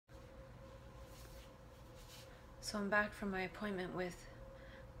So I'm back from my appointment with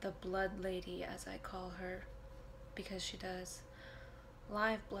the blood lady, as I call her, because she does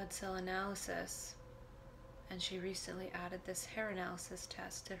live blood cell analysis, and she recently added this hair analysis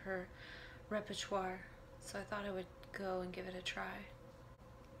test to her repertoire, so I thought I would go and give it a try.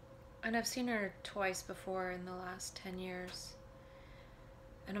 And I've seen her twice before in the last 10 years,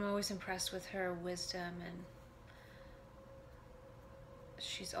 and I'm always impressed with her wisdom, and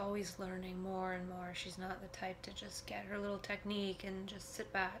she's always learning more and more. She's not the type to just get her little technique and just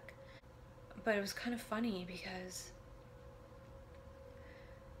sit back. But it was kind of funny because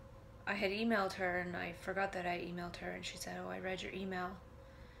I had emailed her and I forgot that I emailed her, and she said, "Oh, I read your email."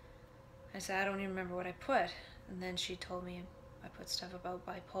 I said, "I don't even remember what I put." And then she told me I put stuff about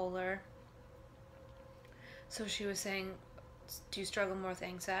bipolar. So she was saying, "Do you struggle more with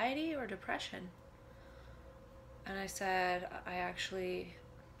anxiety or depression?" And I said,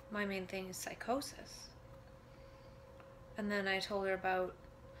 my main thing is psychosis. And then I told her about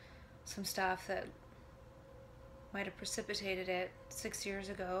some stuff that might have precipitated it 6 years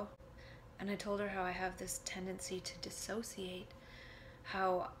ago. And I told her how I have this tendency to dissociate,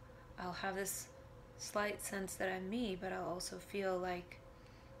 how I'll have this slight sense that I'm me, but I'll also feel like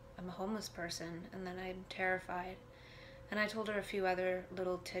I'm a homeless person, and then I'm terrified. And I told her a few other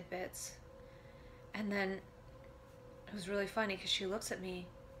little tidbits. And then it was really funny because she looks at me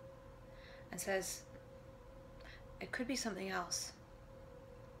and says, "It could be something else.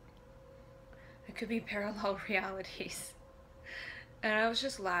 It could be parallel realities." And I was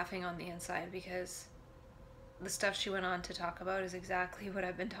just laughing on the inside because the stuff she went on to talk about is exactly what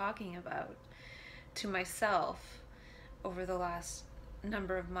I've been talking about to myself over the last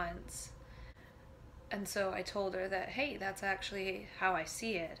number of months. And so I told her that, hey, that's actually how I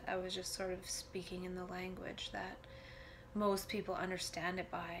see it. I was just sort of speaking in the language that most people understand it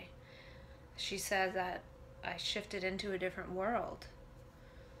by. She said that I shifted into a different world.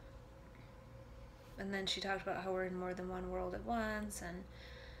 And then she talked about how we're in more than one world at once, and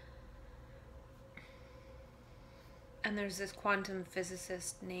there's this quantum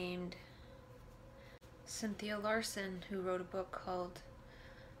physicist named Cynthia Larson who wrote a book called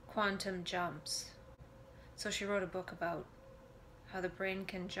Quantum Jumps. So she wrote a book about how the brain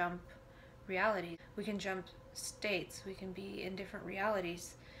can jump reality. We can jump states. We can be in different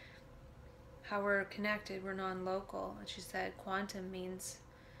realities. How we're connected, we're non-local. And she said quantum means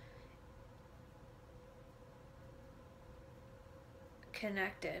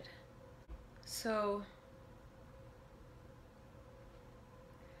connected. So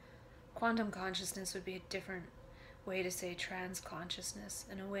quantum consciousness would be a different way to say trans consciousness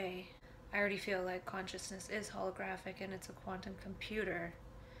in a way. I already feel like consciousness is holographic and it's a quantum computer.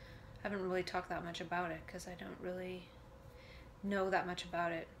 I haven't really talked that much about it because I don't really know that much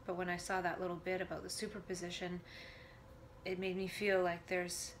about it. But when I saw that little bit about the superposition, it made me feel like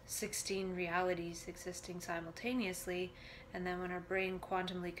there's 16 realities existing simultaneously, and then when our brain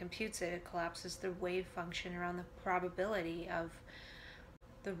quantumly computes it, it collapses the wave function around the probability of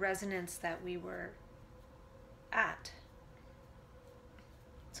the resonance that we were at.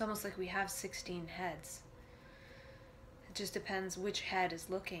 It's almost like we have 16 heads. It just depends which head is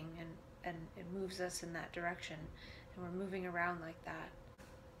looking, and it moves us in that direction, and we're moving around like that.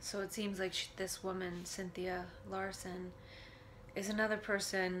 So it seems like this woman, Cynthia Larson, is another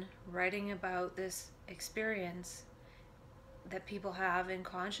person writing about this experience that people have in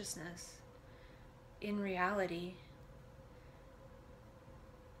consciousness, in reality.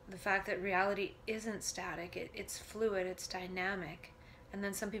 The fact that reality isn't static, it's fluid, it's dynamic. And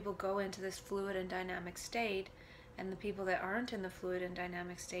then some people go into this fluid and dynamic state, and the people that aren't in the fluid and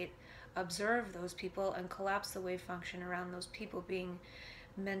dynamic state observe those people and collapse the wave function around those people being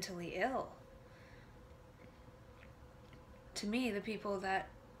mentally ill. To me, the people that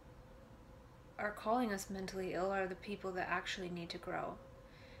are calling us mentally ill are the people that actually need to grow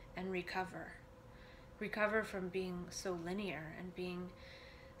and recover. Recover from being so linear and being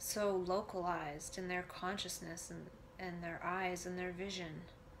so localized in their consciousness and their eyes and their vision.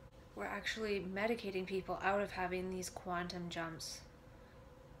 We're actually medicating people out of having these quantum jumps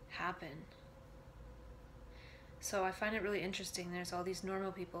happen. So I find it really interesting. There's all these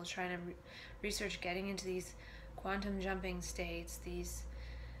normal people trying to research getting into these quantum jumping states, these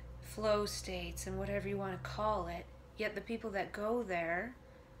flow states, and whatever you want to call it. Yet the people that go there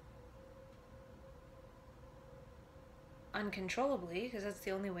uncontrollably, because that's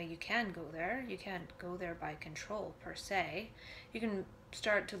the only way you can go there. You can't go there by control per se. You can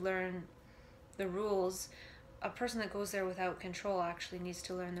start to learn the rules. A person that goes there without control actually needs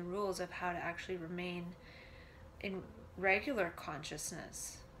to learn the rules of how to actually remain in regular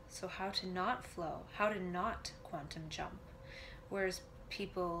consciousness. So how to not flow, how to not quantum jump. Whereas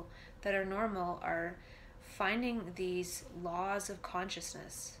people that are normal are finding these laws of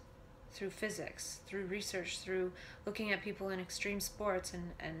consciousness through physics, through research, through looking at people in extreme sports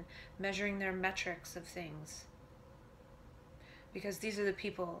and measuring their metrics of things. Because these are the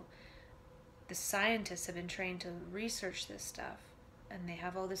people, the scientists have been trained to research this stuff, and they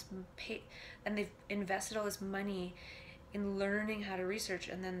have all this and they've invested all this money in learning how to research,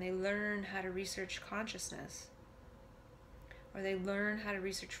 and then they learn how to research consciousness, or they learn how to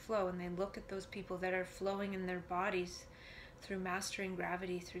research flow, and they look at those people that are flowing in their bodies through mastering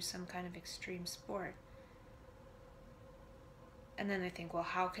gravity through some kind of extreme sport. And then they think, well,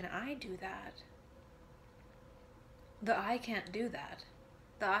 how can I do that? The I can't do that.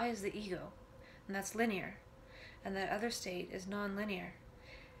 The I is the ego, and that's linear. And that other state is non-linear.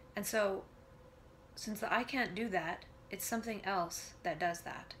 And so, since the I can't do that, it's something else that does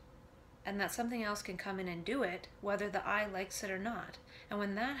that. And that something else can come in and do it, whether the I likes it or not. And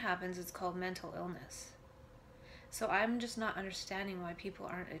when that happens, it's called mental illness. So I'm just not understanding why people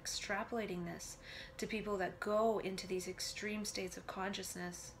aren't extrapolating this to people that go into these extreme states of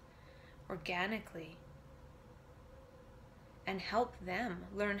consciousness organically, and help them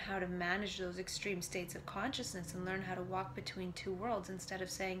learn how to manage those extreme states of consciousness and learn how to walk between two worlds, instead of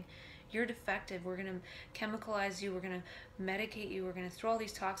saying, you're defective, we're going to chemicalize you, we're going to medicate you, we're going to throw all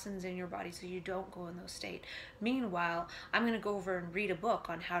these toxins in your body so you don't go in those states. Meanwhile, I'm going to go over and read a book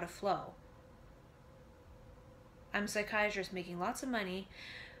on how to flow. I'm a psychiatrist making lots of money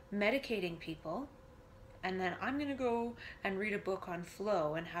medicating people, and then I'm going to go and read a book on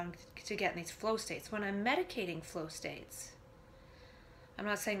flow and how to get in these flow states. When I'm medicating flow states, I'm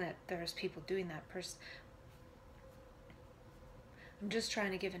not saying that there's people doing that I'm just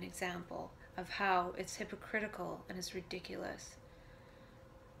trying to give an example of how it's hypocritical and it's ridiculous,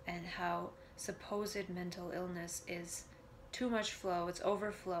 and how supposed mental illness is too much flow, it's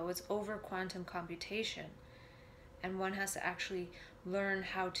overflow, it's over quantum computation, and one has to actually learn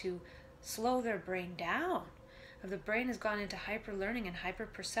how to slow their brain down. If the brain has gone into hyper learning and hyper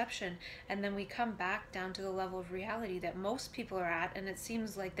perception, and then we come back down to the level of reality that most people are at, and it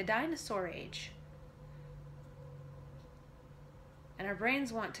seems like the dinosaur age. And our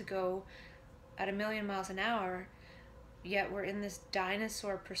brains want to go at 1,000,000 miles an hour, yet we're in this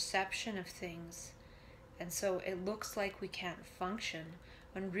dinosaur perception of things. And so it looks like we can't function,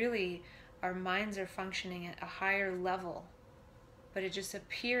 when really our minds are functioning at a higher level. But it just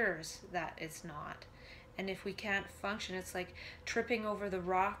appears that it's not. And if we can't function, it's like tripping over the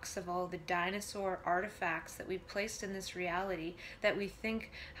rocks of all the dinosaur artifacts that we've placed in this reality that we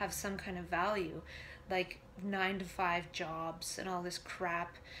think have some kind of value, like 9-to-5 jobs and all this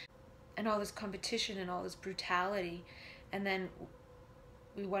crap and all this competition and all this brutality. And then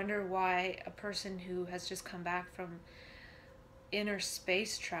we wonder why a person who has just come back from inner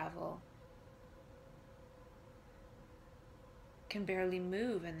space travel can barely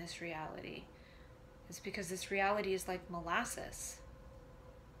move in this reality. It's because this reality is like molasses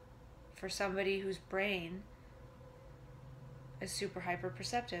for somebody whose brain is super hyper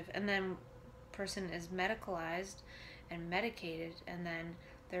perceptive. And then person is medicalized and medicated, and then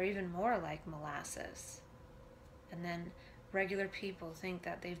they're even more like molasses. And then regular people think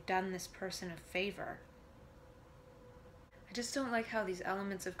that they've done this person a favor. I just don't like how these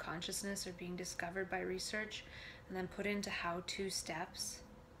elements of consciousness are being discovered by research and then put into how-to steps,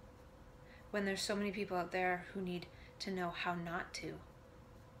 when there's so many people out there who need to know how not to.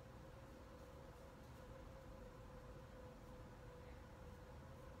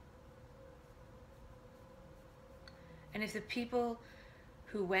 And if the people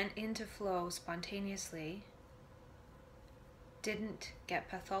who went into flow spontaneously didn't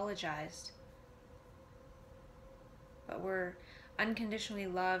get pathologized, but were unconditionally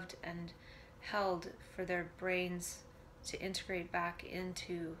loved and held for their brains to integrate back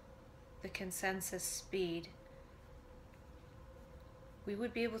into the consensus speed, we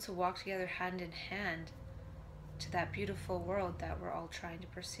would be able to walk together hand in hand to that beautiful world that we're all trying to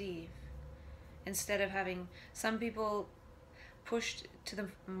perceive. Instead of having some people pushed to the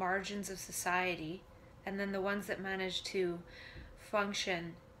margins of society, and then the ones that manage to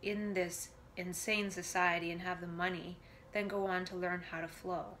function in this insane society and have the money then go on to learn how to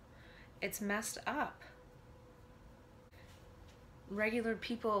flow. It's messed up. Regular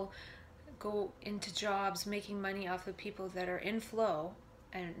people go into jobs making money off of people that are in flow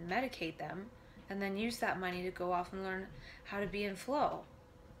and medicate them, and then use that money to go off and learn how to be in flow,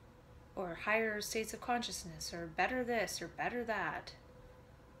 or higher states of consciousness, or better this or better that.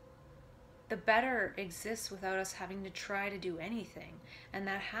 the better exists without us having to try to do anything. And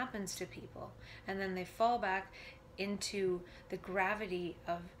that happens to people. And then they fall back into the gravity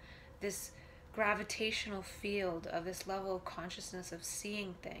of this gravitational field of this level of consciousness of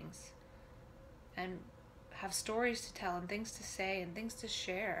seeing things and have stories to tell and things to say and things to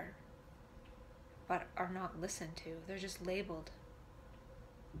share, but are not listened to. They're just labeled.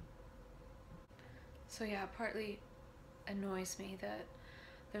 So yeah, partly annoys me that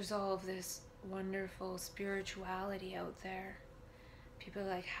there's all of this wonderful spirituality out there. People are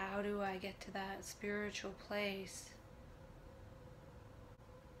like, how do I get to that spiritual place?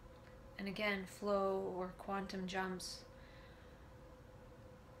 And again, flow or quantum jumps,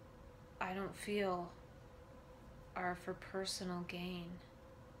 I don't feel are for personal gain.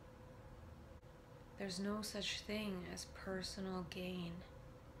 There's no such thing as personal gain.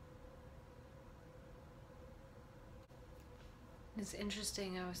 It's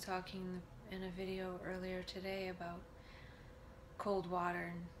interesting, I was talking in a video earlier today about cold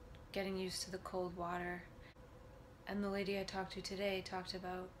water and getting used to the cold water. And the lady I talked to today talked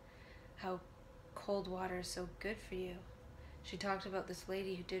about how cold water is so good for you. She talked about this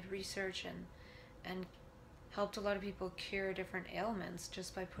lady who did research and helped a lot of people cure different ailments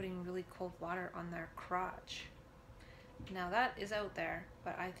just by putting really cold water on their crotch. Now that is out there,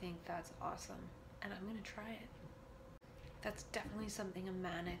 but I think that's awesome, and I'm gonna try it. That's definitely something a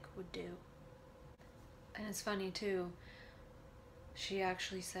manic would do. And it's funny too, she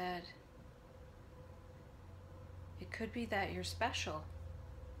actually said, it could be that you're special.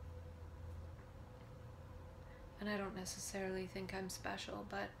 And I don't necessarily think I'm special,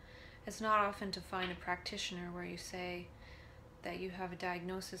 but it's not often to find a practitioner where you say that you have a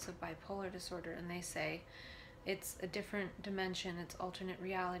diagnosis of bipolar disorder and they say it's a different dimension, it's alternate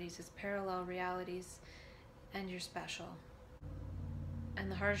realities, it's parallel realities, and you're special. And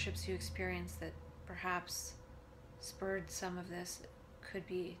the hardships you experience that perhaps spurred some of this could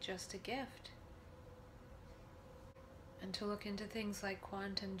be just a gift. And to look into things like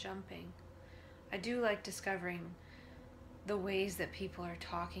quantum jumping. I do like discovering the ways that people are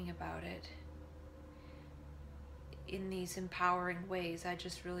talking about it in these empowering ways. I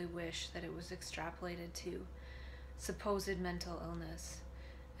just really wish that it was extrapolated to supposed mental illness.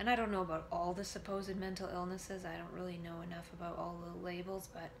 And I don't know about all the supposed mental illnesses. I don't really know enough about all the labels,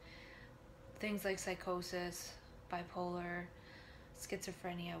 but things like psychosis, bipolar,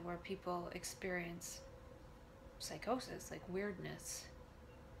 schizophrenia, where people experience psychosis, like weirdness.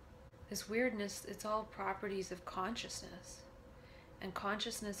 This weirdness, it's all properties of consciousness. And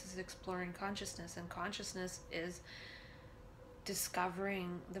consciousness is exploring consciousness, and consciousness is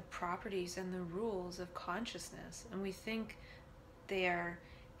discovering the properties and the rules of consciousness. And we think they are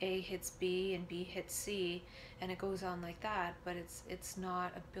A hits B and B hits C, and it goes on like that, but it's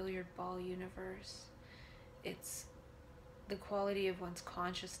not a billiard ball universe. It's the quality of one's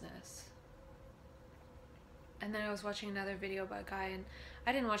consciousness. And then I was watching another video about a guy, and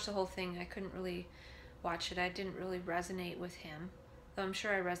I didn't watch the whole thing. I couldn't really watch it. I didn't really resonate with him, though I'm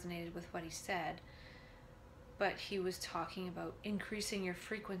sure I resonated with what he said. But he was talking about increasing your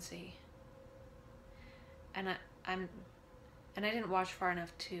frequency. And I didn't watch far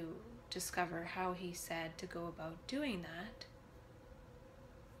enough to discover how he said to go about doing that.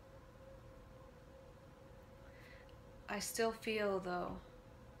 I still feel, though,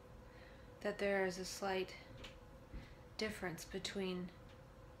 that there is a slight difference between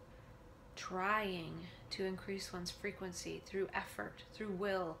trying to increase one's frequency through effort, through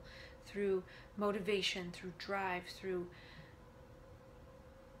will, through motivation, through drive, through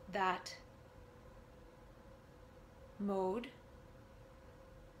that mode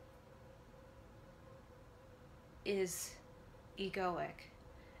is egoic,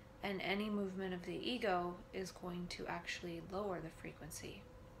 and any movement of the ego is going to actually lower the frequency.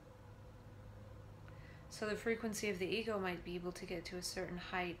 So the frequency of the ego might be able to get to a certain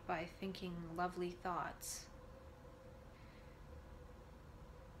height by thinking lovely thoughts.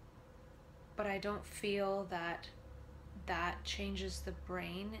 But I don't feel that that changes the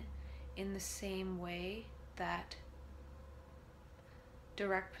brain in the same way that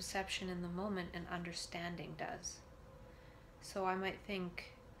direct perception in the moment and understanding does. So I might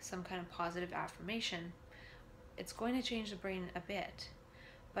think some kind of positive affirmation. It's going to change the brain a bit,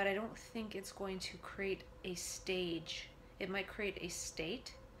 but I don't think it's going to create a stage. It might create a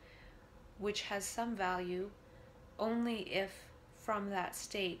state which has some value only if from that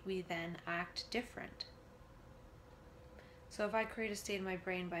state we then act different. So if I create a state in my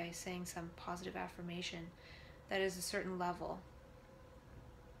brain by saying some positive affirmation that is a certain level,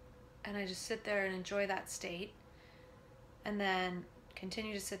 and I just sit there and enjoy that state, and then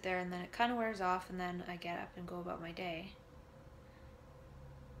continue to sit there, and then it kind of wears off, and then I get up and go about my day.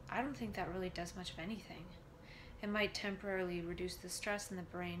 I don't think that really does much of anything. It might temporarily reduce the stress in the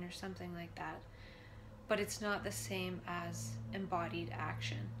brain or something like that, but it's not the same as embodied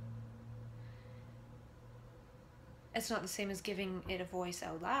action. It's not the same as giving it a voice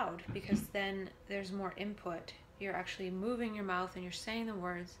out loud, because then there's more input. You're actually moving your mouth and you're saying the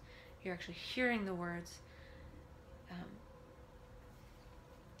words, you're actually hearing the words.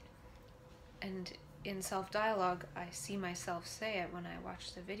 And in self-dialogue, I see myself say it when I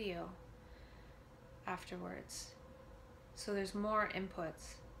watch the video afterwards. So there's more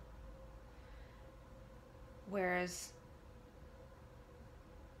inputs.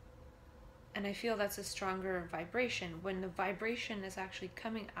 And I feel that's a stronger vibration. When the vibration is actually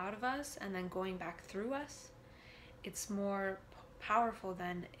coming out of us and then going back through us, it's more powerful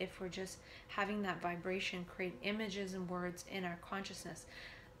than if we're just having that vibration create images and words in our consciousness.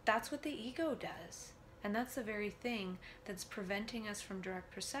 That's what the ego does. And that's the very thing that's preventing us from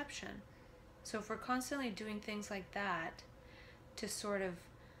direct perception. So if we're constantly doing things like that to sort of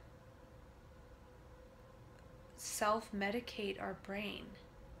self-medicate our brain,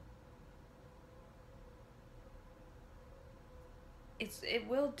 it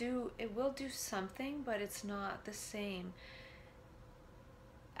will do something, but it's not the same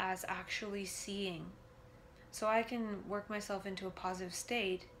as actually seeing. So I can work myself into a positive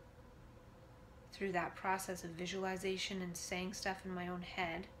state through that process of visualization and saying stuff in my own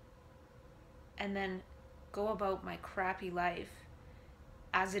head, and then go about my crappy life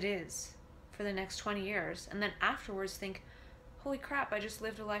as it is for the next 20 years, and then afterwards think, holy crap, I just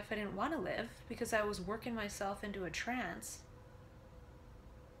lived a life I didn't want to live because I was working myself into a trance.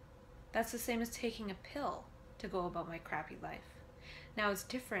 That's the same as taking a pill to go about my crappy life. Now it's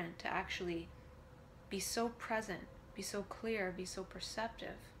different to actually be so present, be so clear, be so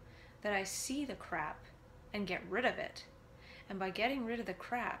perceptive that I see the crap and get rid of it. And by getting rid of the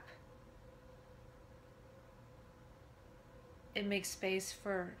crap, it makes space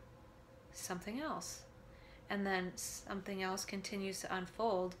for something else. And then something else continues to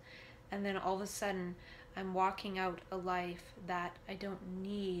unfold. And then all of a sudden, I'm walking out a life that I don't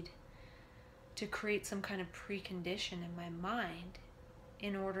need to create some kind of precondition in my mind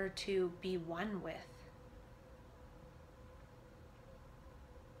in order to be one with.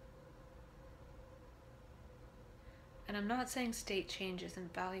 And I'm not saying state change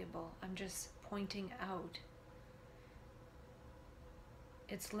isn't valuable. I'm just pointing out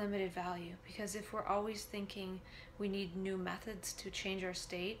its limited value. Because if we're always thinking we need new methods to change our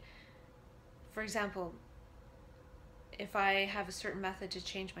state, for example, if I have a certain method to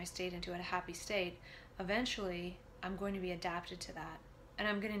change my state into a happy state, eventually I'm going to be adapted to that. And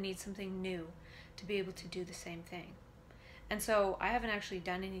I'm going to need something new to be able to do the same thing. And so I haven't actually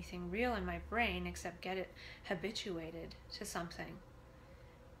done anything real in my brain except get it habituated to something.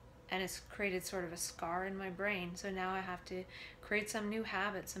 And it's created sort of a scar in my brain. So now I have to create some new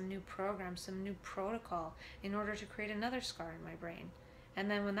habit, some new program, some new protocol in order to create another scar in my brain. And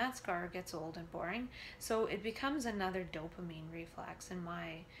then when that scar gets old and boring, so it becomes another dopamine reflex in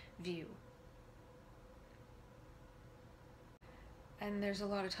my view. And there's a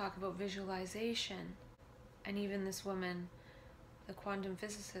lot of talk about visualization. And even this woman, the quantum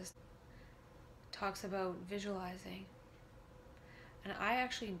physicist, talks about visualizing. And I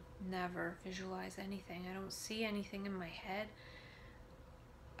actually never visualize anything. I don't see anything in my head.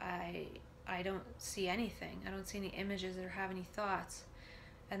 I don't see anything. I don't see any images or have any thoughts.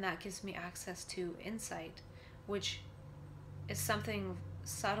 And that gives me access to insight, which is something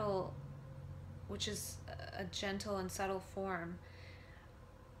subtle, which is a gentle and subtle form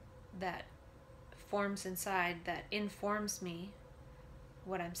that forms inside that informs me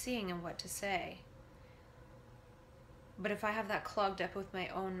what I'm seeing and what to say. But if I have that clogged up with my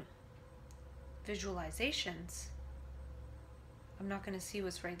own visualizations, I'm not going to see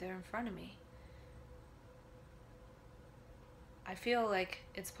what's right there in front of me. I feel like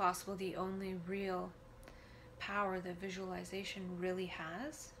it's possible the only real power that visualization really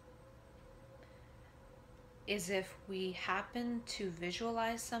has is if we happen to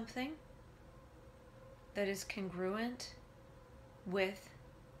visualize something that is congruent with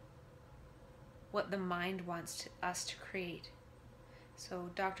what the mind wants us to create. So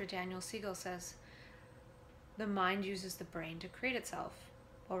Dr. Daniel Siegel says the mind uses the brain to create itself.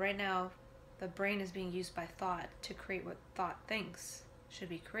 Well, right now the brain is being used by thought to create what thought thinks should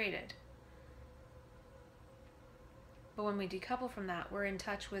be created. But when we decouple from that, we're in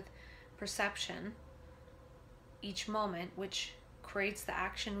touch with perception each moment, which creates the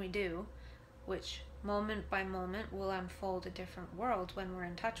action we do, which moment by moment will unfold a different world when we're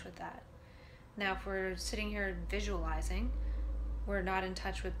in touch with that. Now, if we're sitting here visualizing, we're not in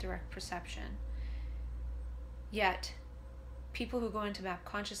touch with direct perception. Yet, people who go into map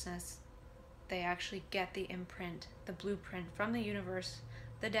consciousness, they actually get the imprint, the blueprint from the universe,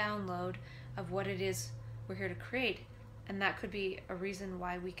 the download of what it is we're here to create. And that could be a reason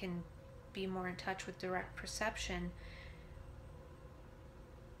why we can be more in touch with direct perception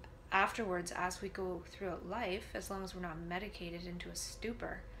afterwards as we go throughout life, as long as we're not medicated into a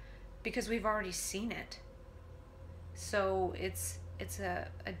stupor, because we've already seen it. So it's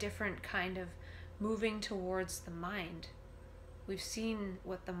a different kind of moving towards the mind. We've seen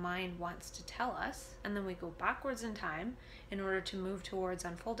what the mind wants to tell us, and then we go backwards in time in order to move towards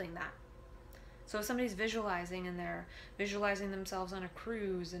unfolding that. So if somebody's visualizing and they're visualizing themselves on a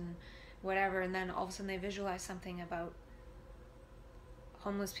cruise and whatever, and then all of a sudden they visualize something about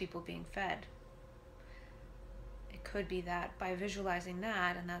homeless people being fed, it could be that by visualizing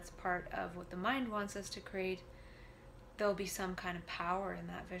that, and that's part of what the mind wants us to create, there'll be some kind of power in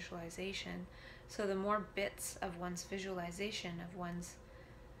that visualization. So the more bits of one's visualization, of one's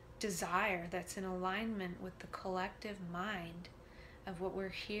desire that's in alignment with the collective mind of what we're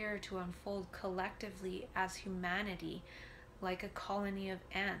here to unfold collectively as humanity, like a colony of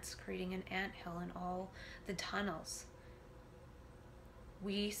ants creating an anthill in all the tunnels.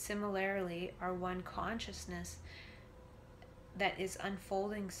 We similarly are one consciousness that is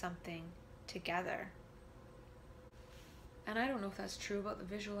unfolding something together. And I don't know if that's true about the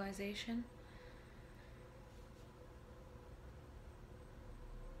visualization.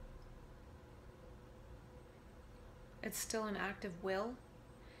 It's still an act of will.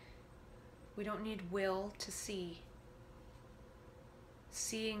 We don't need will to see.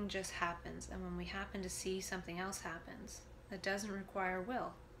 Seeing just happens, and when we happen to see, something else happens. That doesn't require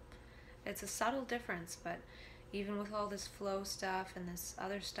will. It's a subtle difference, but even with all this flow stuff and this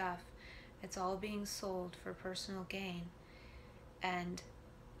other stuff, it's all being sold for personal gain. And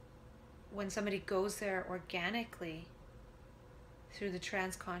when somebody goes there organically through the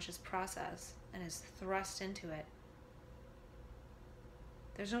transconscious process and is thrust into it,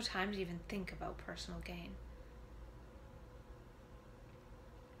 there's no time to even think about personal gain.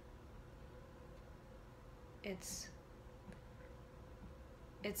 It's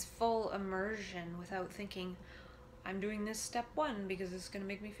full immersion without thinking, I'm doing this step 1 because this is going to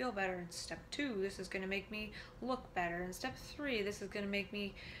make me feel better, and step 2, this is going to make me look better, and step 3, this is going to make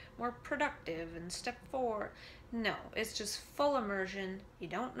me more productive, and step 4. No, it's just full immersion. You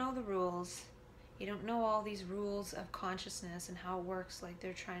don't know the rules. You don't know all these rules of consciousness and how it works, like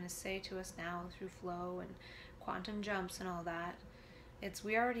they're trying to say to us now through flow and quantum jumps and all that.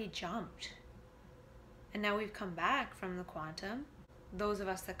 We already jumped. And now we've come back from the quantum. Those of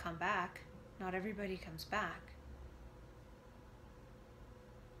us that come back, not everybody comes back.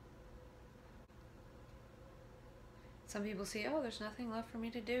 Some people say, oh, there's nothing left for me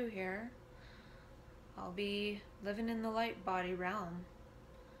to do here. I'll be living in the light body realm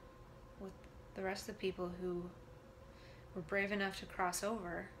with the rest of the people who were brave enough to cross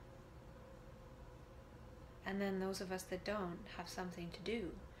over. And then those of us that don't have something to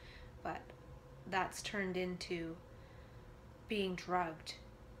do. But that's turned into being drugged.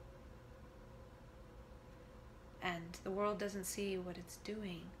 And the world doesn't see what it's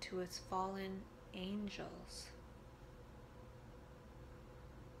doing to its fallen angels.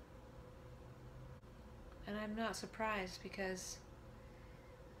 And I'm not surprised, because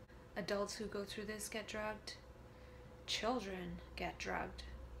adults who go through this get drugged. Children get drugged.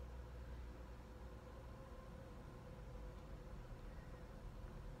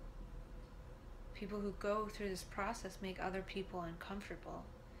 People who go through this process make other people uncomfortable.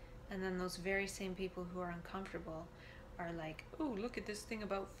 And then those very same people who are uncomfortable are like, oh, look at this thing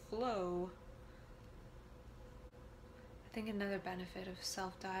about flow. I think another benefit of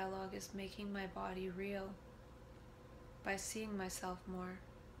self-dialogue is making my body real by seeing myself more.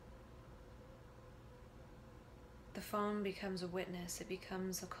 The phone becomes a witness. It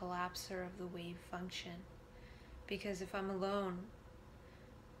becomes a collapser of the wave function. Because if I'm alone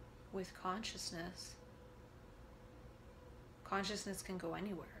with consciousness, consciousness can go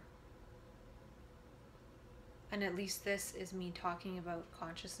anywhere. And at least this is me talking about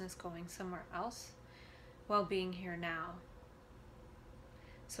consciousness going somewhere else while being here now.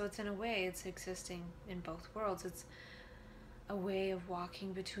 So it's, in a way, it's existing in both worlds. It's a way of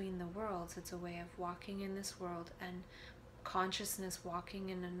walking between the worlds. It's a way of walking in this world and consciousness walking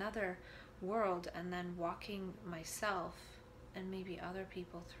in another world, and then walking myself and maybe other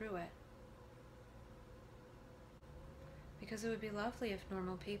people through it. Because it would be lovely if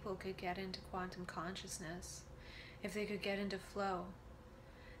normal people could get into quantum consciousness, if they could get into flow,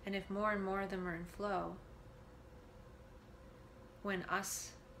 and if more and more of them are in flow, when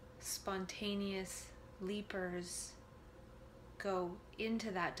us spontaneous leapers go into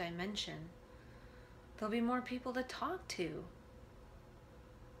that dimension, there'll be more people to talk to,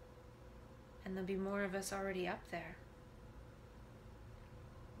 and there'll be more of us already up there.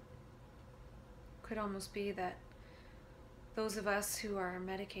 Could almost be that those of us who are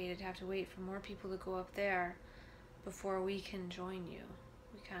medicated have to wait for more people to go up there before we can join you.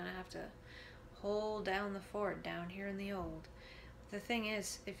 We kind of have to hold down the fort down here in the old. The thing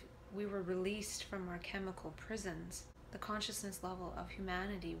is, if we were released from our chemical prisons, the consciousness level of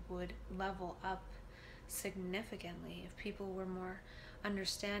humanity would level up significantly if people were more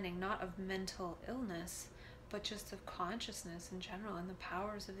understanding, not of mental illness, but just of consciousness in general and the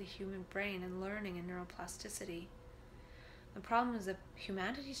powers of the human brain and learning and neuroplasticity. The problem is that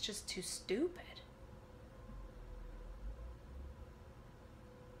humanity is just too stupid.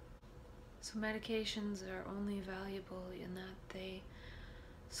 So medications are only valuable in that they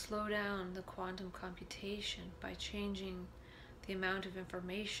slow down the quantum computation by changing the amount of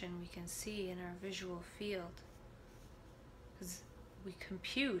information we can see in our visual field. Because we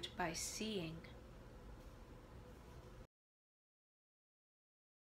compute by seeing.